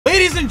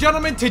and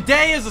gentlemen,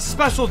 today is a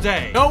special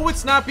day. No,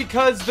 it's not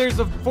because there's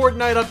a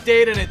Fortnite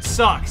update and it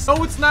sucks.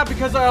 No, it's not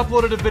because I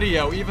uploaded a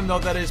video, even though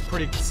that is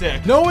pretty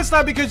sick. No, it's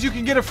not because you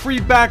can get a free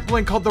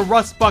backblink called the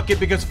Rust Bucket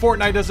because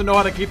Fortnite doesn't know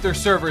how to keep their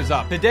servers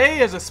up.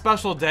 Today is a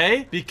special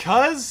day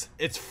because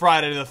it's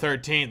Friday the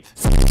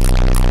 13th.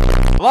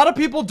 A lot of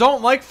people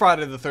don't like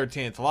Friday the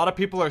 13th. A lot of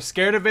people are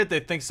scared of it. They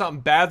think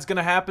something bad's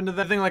gonna happen to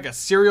them. They think like a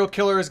serial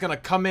killer is gonna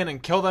come in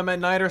and kill them at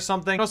night or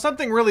something. You know,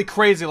 something really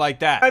crazy like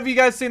that. Have you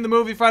guys seen the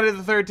movie Friday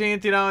the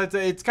 13th? You know,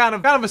 it's kind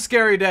of a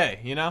scary day,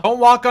 you know? Don't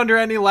walk under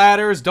any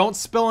ladders, don't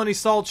spill any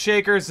salt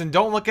shakers, and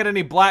don't look at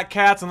any black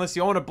cats unless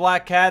you own a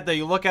black cat that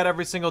you look at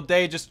every single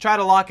day. Just try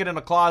to lock it in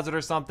a closet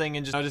or something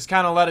and just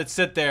kind of let it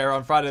sit there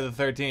on Friday the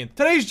 13th.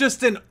 Today's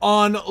just an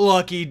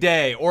unlucky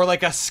day, or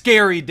like a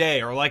scary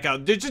day, or like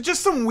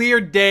just some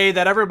weird day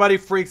that everybody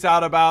freaks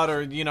out about,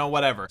 or you know,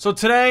 whatever. So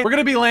today we're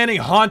gonna be landing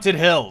Haunted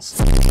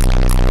Hills.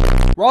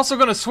 We're also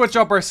gonna switch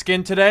up our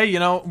skin today. You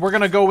know, we're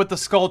gonna go with the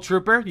Skull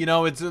Trooper. You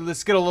know,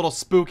 let's get a little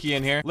spooky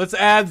in here. Let's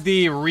add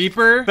the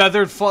Reaper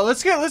feathered flood.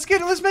 Let's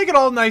make it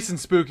all nice and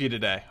spooky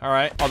today. All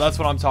right. Oh, that's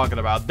what I'm talking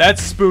about.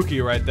 That's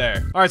spooky right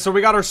there. All right, so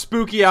we got our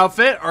spooky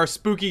outfit, our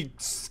spooky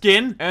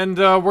skin, and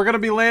we're gonna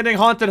be landing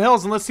Haunted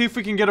Hills, and let's see if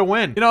we can get a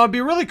win. You know, it'd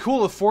be really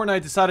cool if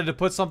Fortnite decided to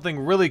put something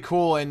really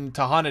cool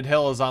into Haunted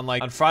Hills on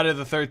Friday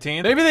the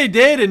 13th. Maybe they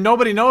did, and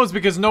nobody knows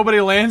because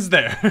nobody lands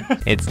there.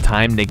 It's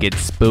time to get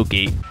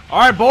spooky. All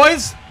right,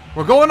 boys.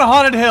 We're going to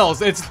Haunted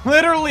Hills. It's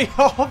literally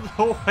all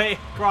the way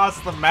across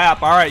the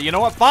map. All right, you know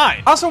what?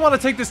 Fine. I also want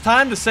to take this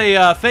time to say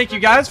thank you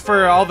guys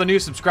for all the new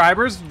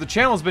subscribers. The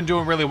channel's been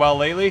doing really well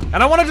lately. And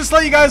I want to just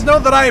let you guys know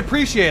that I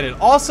appreciate it.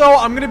 Also,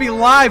 I'm going to be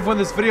live when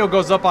this video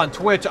goes up on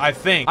Twitch, I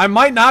think. I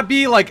might not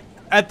be like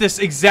at this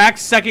exact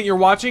second you're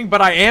watching,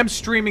 but I am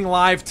streaming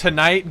live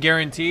tonight,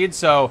 guaranteed.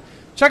 So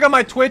check out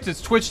my Twitch.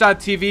 It's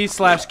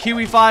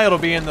twitch.tv/Kiwiz. It'll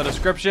be in the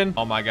description.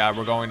 Oh my god,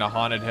 we're going to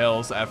Haunted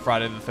Hills at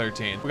Friday the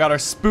 13th. We got our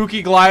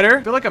spooky glider.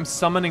 I feel like I'm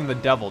summoning the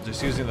devil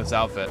just using this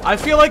outfit. I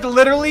feel like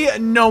literally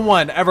no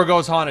one ever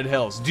goes Haunted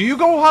Hills. Do you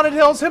go Haunted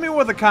Hills? Hit me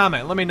with a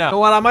comment. Let me know. You know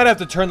what? I might have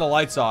to turn the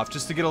lights off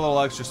just to get a little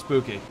extra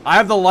spooky. I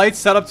have the lights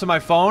set up to my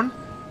phone.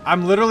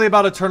 I'm literally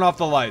about to turn off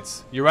the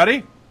lights. You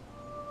ready?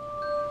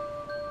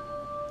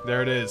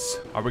 There it is.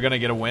 Are we gonna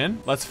get a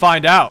win? Let's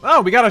find out.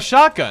 Oh, we got a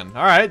shotgun.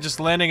 All right, just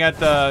landing at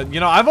the, you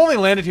know, I've only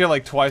landed here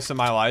like twice in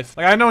my life.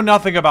 Like, I know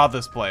nothing about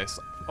this place.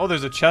 Oh,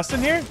 there's a chest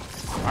in here?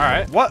 All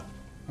right, what?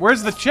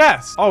 Where's the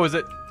chest? Oh, is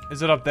it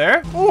up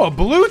there? Oh, a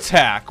blue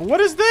tack.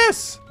 What is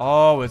this?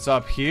 Oh, it's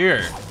up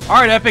here. All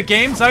right, Epic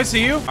Games, I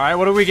see you. All right,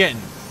 what are we getting?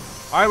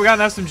 All right, we got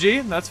an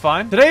SMG. That's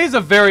fine. Today is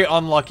a very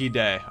unlucky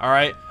day, all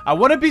right? I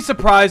wouldn't be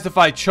surprised if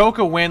I choke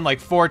a win like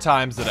 4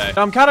 times today.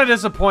 I'm kind of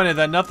disappointed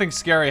that nothing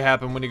scary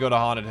happened when you go to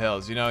Haunted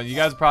Hills. You know, you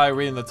guys are probably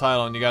reading the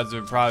title and you guys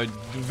are probably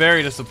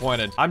very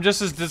disappointed. I'm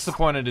just as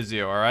disappointed as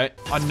you, all right?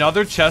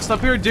 Another chest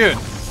up here? Dude,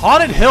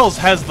 Haunted Hills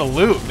has the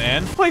loot,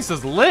 man. This place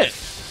is lit.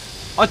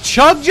 A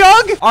chug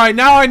jug? All right,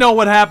 now I know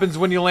what happens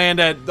when you land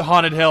at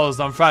Haunted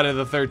Hills on Friday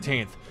the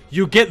 13th.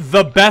 You get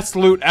the best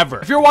loot ever.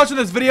 If you're watching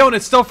this video and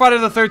it's still Friday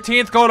the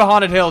 13th, go to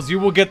Haunted Hills. You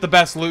will get the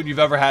best loot you've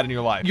ever had in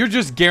your life. You're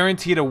just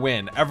guaranteed a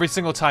win every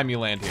single time you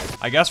land here.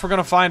 I guess we're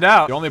gonna find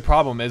out. The only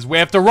problem is we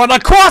have to run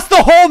across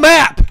the whole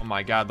map. Oh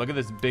my god, look at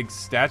this big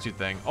statue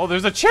thing. Oh,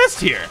 there's a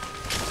chest here.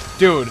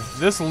 Dude,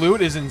 this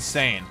loot is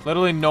insane.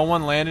 Literally no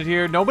one landed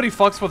here. Nobody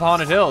fucks with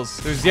Haunted Hills.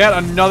 There's yet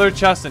another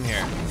chest in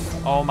here.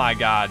 Oh my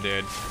god,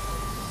 dude.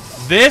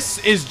 This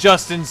is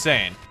just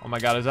insane. Oh my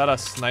god, is that a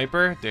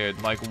sniper? Dude,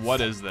 like,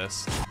 what is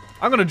this?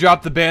 I'm gonna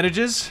drop the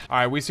bandages. All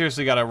right, we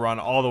seriously gotta run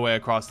all the way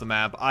across the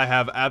map. I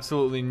have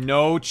absolutely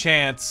no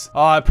chance.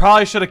 Oh, I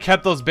probably should have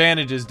kept those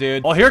bandages,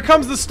 dude. Well, here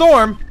comes the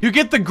storm. You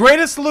get the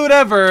greatest loot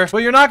ever,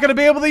 but you're not gonna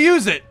be able to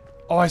use it.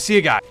 Oh, I see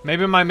a guy.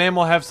 Maybe my man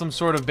will have some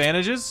sort of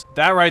bandages.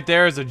 That right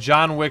there is a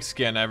John Wick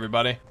skin,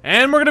 everybody.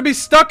 And we're gonna be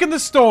stuck in the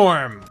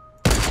storm.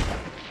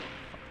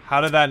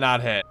 How did that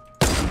not hit?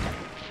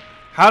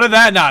 How did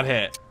that not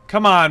hit?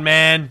 Come on,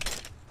 man.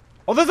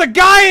 Oh, there's a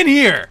guy in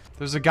here.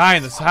 There's a guy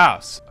in this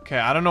house. Okay,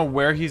 I don't know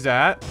where he's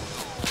at.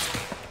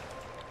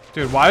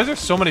 Dude, why is there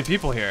so many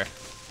people here?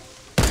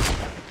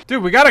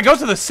 Dude, we gotta go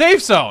to the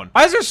safe zone.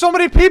 Why is there so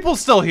many people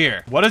still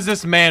here? What is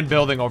this man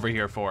building over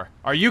here for?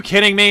 Are you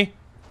kidding me?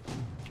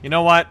 You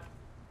know what?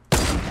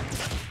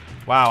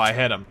 Wow, I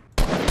hit him.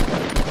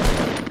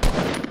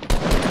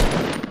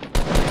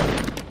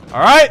 All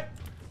right.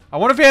 I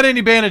wonder if he had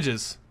any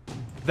bandages.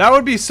 That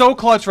would be so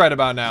clutch right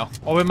about now.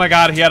 Oh my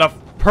god, he had a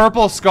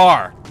purple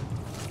scar.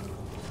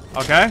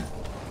 Okay.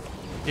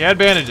 He had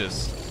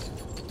bandages.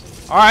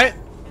 Alright.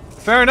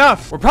 Fair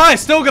enough. We're probably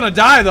still gonna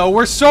die, though.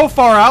 We're so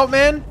far out,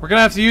 man. We're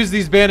gonna have to use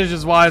these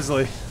bandages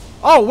wisely.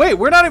 Oh, wait.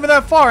 We're not even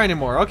that far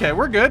anymore. Okay,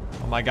 we're good.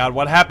 Oh, my God.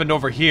 What happened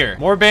over here?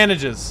 More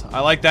bandages. I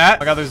like that. Oh,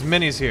 my God, there's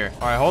minis here.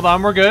 All right, hold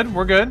on. We're good.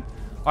 We're good.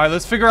 All right,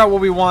 let's figure out what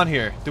we want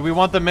here. Do we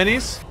want the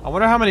minis? I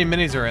wonder how many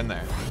minis are in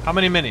there. How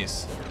many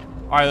minis?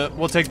 All right,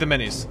 we'll take the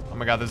minis. Oh,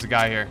 my God. There's a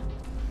guy here.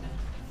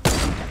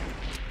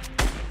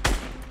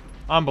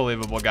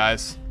 Unbelievable,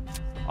 guys.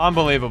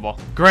 Unbelievable.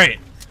 Great.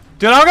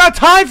 Dude, I don't got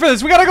time for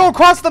this. We gotta go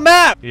across the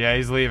map. Yeah,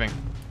 he's leaving.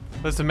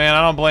 Listen, man,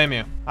 I don't blame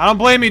you. I don't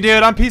blame you,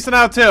 dude. I'm peacing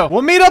out too.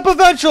 We'll meet up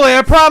eventually,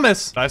 I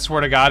promise. I swear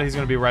to God, he's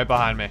gonna be right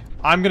behind me.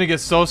 I'm gonna get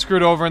so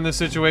screwed over in this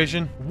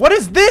situation. What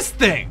is this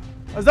thing?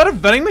 Is that a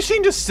vending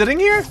machine just sitting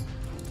here?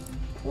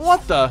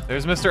 What the?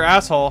 There's Mr.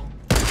 Asshole.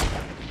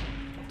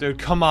 Dude,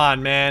 come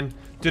on, man.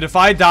 Dude, if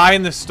I die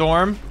in this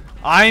storm,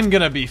 I'm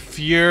gonna be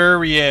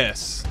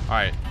furious. All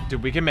right,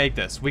 dude, we can make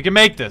this. We can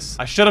make this.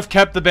 I should have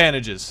kept the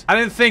bandages. I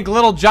didn't think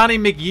little Johnny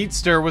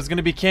McEatster was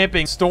gonna be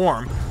camping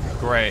storm.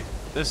 Great.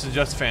 This is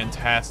just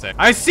fantastic.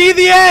 I see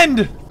the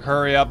end!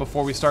 Hurry up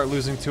before we start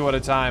losing 2 at a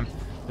time.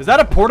 Is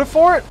that a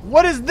porta-fort?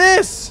 What is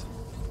this?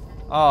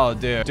 Oh,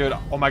 dude. Dude,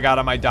 oh my God,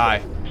 I might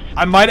die.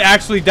 I might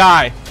actually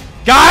die.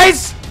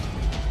 Guys!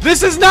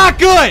 This is not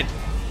good!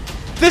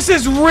 This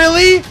is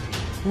really,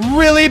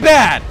 really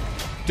bad.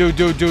 Dude.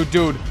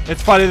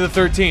 It's Friday the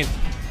 13th.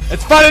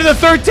 It's Friday the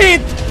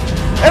 13th!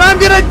 And I'm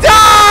gonna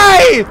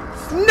die!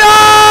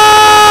 No!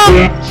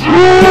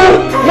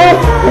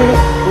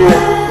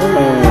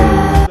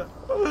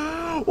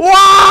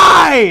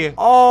 Why?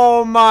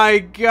 Oh my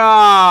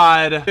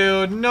God.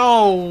 Dude,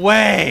 no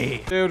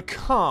way. Dude,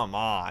 come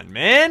on,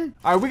 man.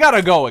 All right, we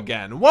gotta go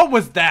again. What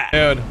was that?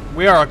 Dude,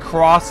 we are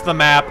across the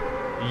map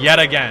yet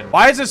again.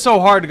 Why is it so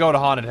hard to go to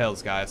Haunted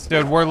Hills, guys?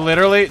 Dude, we're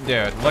literally,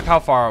 dude, look how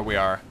far we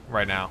are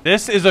right now.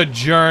 This is a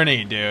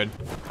journey, dude.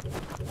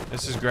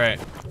 This is great.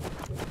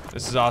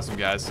 This is awesome,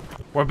 guys.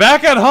 We're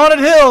back at Haunted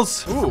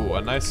Hills. Ooh,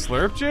 a nice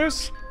slurp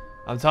juice.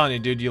 I'm telling you,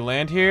 dude, you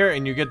land here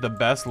and you get the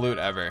best loot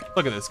ever.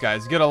 Look at this,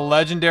 guys. You get a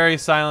legendary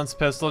silenced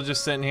pistol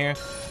just sitting here.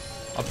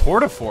 A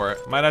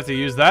porta-fort. Might have to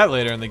use that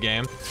later in the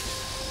game.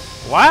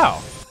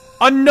 Wow.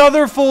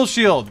 Another full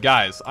shield.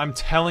 Guys, I'm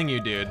telling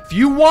you, dude. If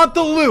you want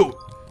the loot,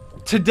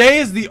 today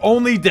is the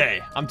only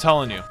day. I'm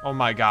telling you. Oh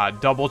my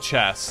God, double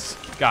chests.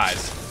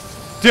 Guys.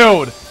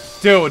 Dude.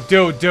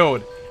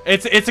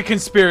 It's a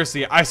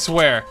conspiracy, I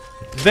swear.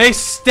 They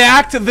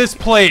stacked this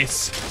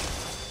place.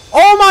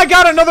 Oh my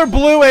God, another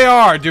blue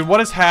AR. Dude, what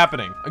is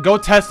happening? Go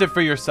test it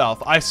for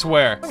yourself. I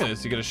swear. Look at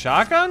this. You get a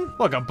shotgun?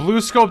 Look, a blue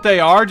scoped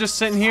AR just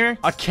sitting here.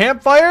 A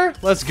campfire?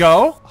 Let's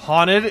go.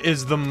 Haunted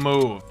is the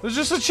move. There's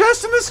just a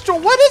chest in this store.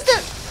 What is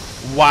it?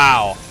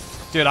 Wow.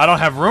 Dude, I don't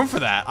have room for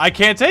that. I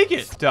can't take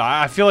it. Dude,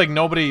 I feel like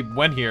nobody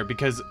went here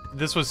because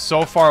this was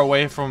so far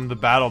away from the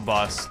battle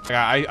bus.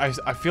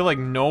 I feel like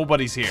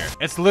nobody's here.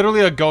 It's literally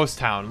a ghost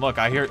town. Look,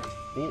 I hear...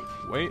 Oh,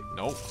 wait.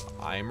 Nope.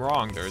 I'm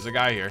wrong. There's a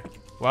guy here.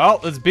 Well,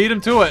 let's beat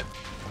him to it.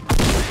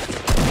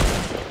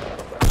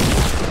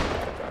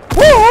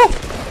 Woo!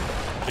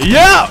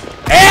 Yeah!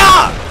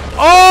 Yeah!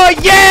 Oh,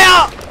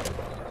 yeah!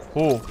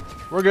 Cool.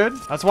 We're good.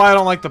 That's why I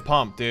don't like the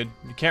pump, dude.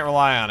 You can't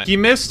rely on it. He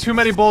missed too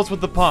many bullets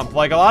with the pump.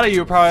 Like, a lot of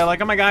you are probably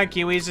like, oh my God,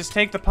 Kiwiz, just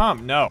take the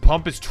pump. No.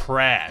 Pump is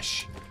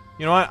trash.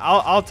 You know what?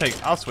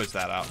 I'll switch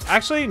that out.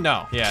 Actually,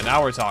 no. Yeah,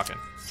 now we're talking.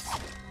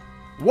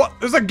 What?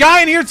 There's a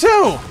guy in here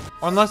too!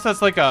 Or unless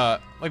that's like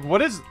a... Like,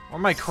 what is... Or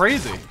am I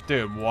crazy?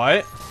 Dude,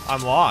 what?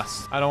 I'm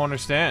lost. I don't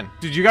understand.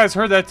 Dude, you guys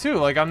heard that too.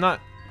 Like, I'm not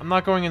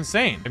going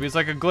insane. Maybe it's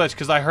like a glitch,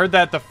 because I heard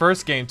that the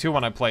first game too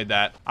when I played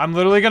that. I'm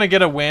literally gonna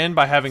get a win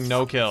by having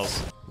no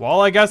kills.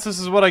 Well, I guess this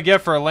is what I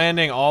get for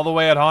landing all the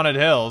way at Haunted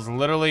Hills.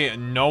 Literally,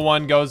 no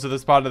one goes to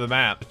this part of the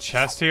map. A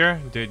chest here?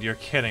 Dude, you're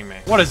kidding me.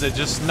 What is it?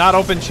 Just not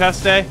open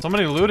chest day?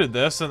 Somebody looted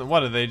this, and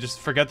what, did they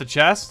just forget the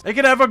chest? They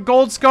could have a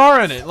gold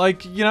scar in it.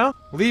 Like, you know?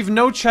 Leave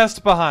no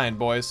chest behind,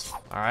 boys.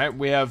 All right,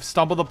 we have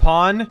stumbled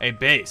upon a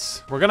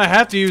base. We're gonna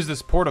have to use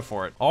this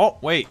porta-fort. Oh,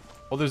 wait.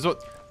 Oh, there's a...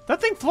 That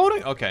thing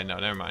floating? Okay, no,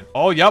 never mind.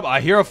 Oh, yep, I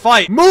hear a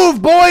fight.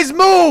 Move, boys,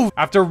 move!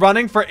 After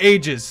running for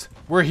ages,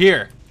 we're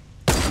here.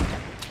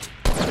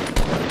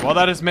 Well,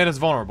 that has made us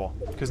vulnerable,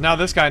 because now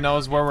this guy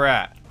knows where we're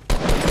at.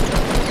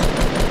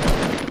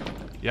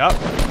 Yep.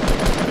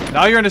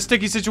 Now you're in a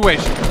sticky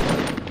situation.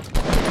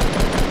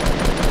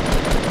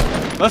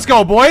 Let's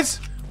go, boys.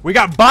 We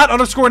got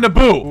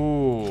bot_Naboo.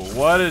 Ooh,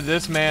 what did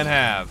this man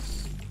have?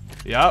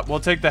 Yep,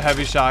 we'll take the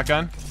heavy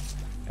shotgun.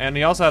 And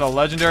he also had a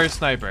legendary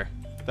sniper.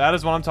 That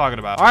is what I'm talking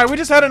about. All right, we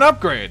just had an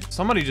upgrade.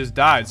 Somebody just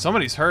died.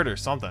 Somebody's hurt or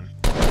something.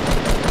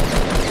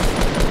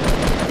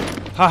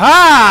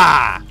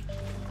 Haha!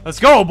 Let's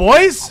go,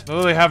 boys.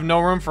 Literally have no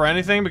room for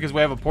anything because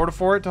we have a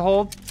porta-fort to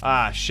hold.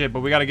 Ah, shit,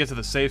 but we got to get to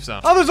the safe zone.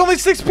 Oh, there's only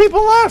 6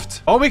 people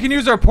left. Oh, we can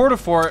use our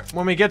porta-fort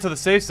when we get to the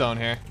safe zone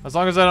here. As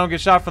long as I don't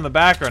get shot from the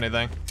back or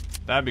anything.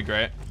 That'd be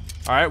great.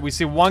 All right, we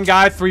see one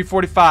guy,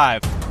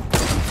 345.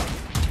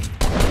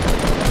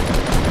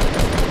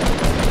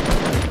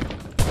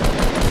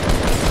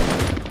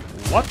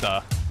 What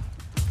the?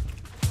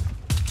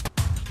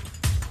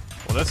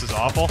 Well, this is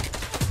awful.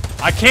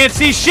 I can't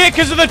see shit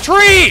because of the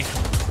tree!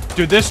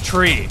 Dude, this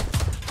tree.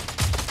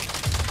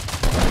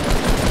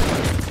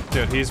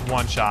 Dude, he's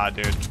one shot,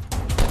 dude.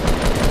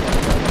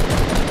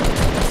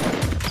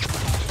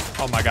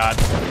 Oh my God.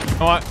 You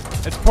know what?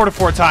 It's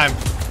porta-fort time.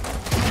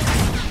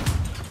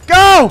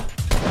 Go!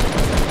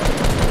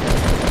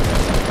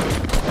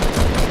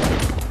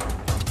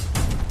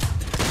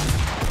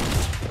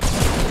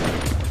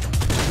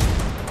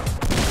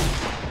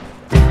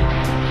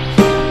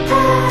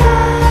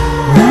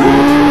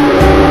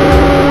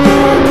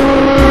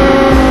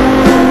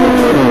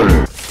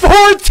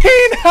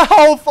 13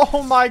 health.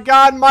 Oh my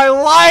god, my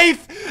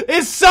life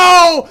is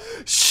so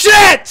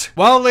shit.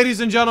 Well,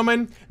 ladies and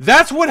gentlemen,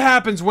 that's what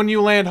happens when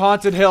you land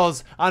Haunted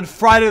Hills on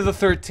Friday the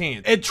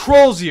 13th. It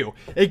trolls you.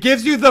 It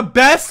gives you the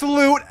best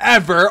loot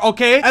ever,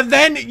 okay? And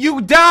then you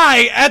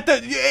die at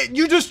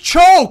you just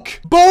choke.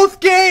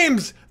 Both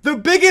games. The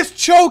biggest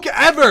choke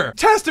ever.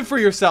 Test it for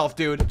yourself,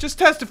 dude. Just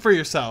test it for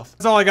yourself.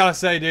 That's all I gotta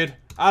say, dude.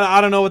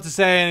 I don't know what to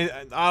say.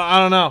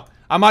 I don't know.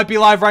 I might be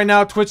live right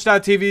now,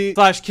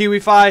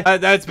 twitch.tv/KiwiFi.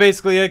 That's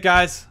basically it,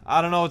 guys.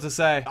 I don't know what to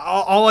say.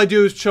 All I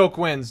do is choke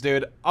wins,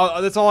 dude.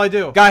 That's all I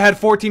do. Guy had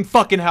 14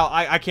 fucking health.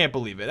 I can't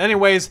believe it.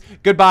 Anyways,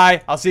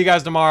 goodbye. I'll see you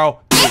guys tomorrow.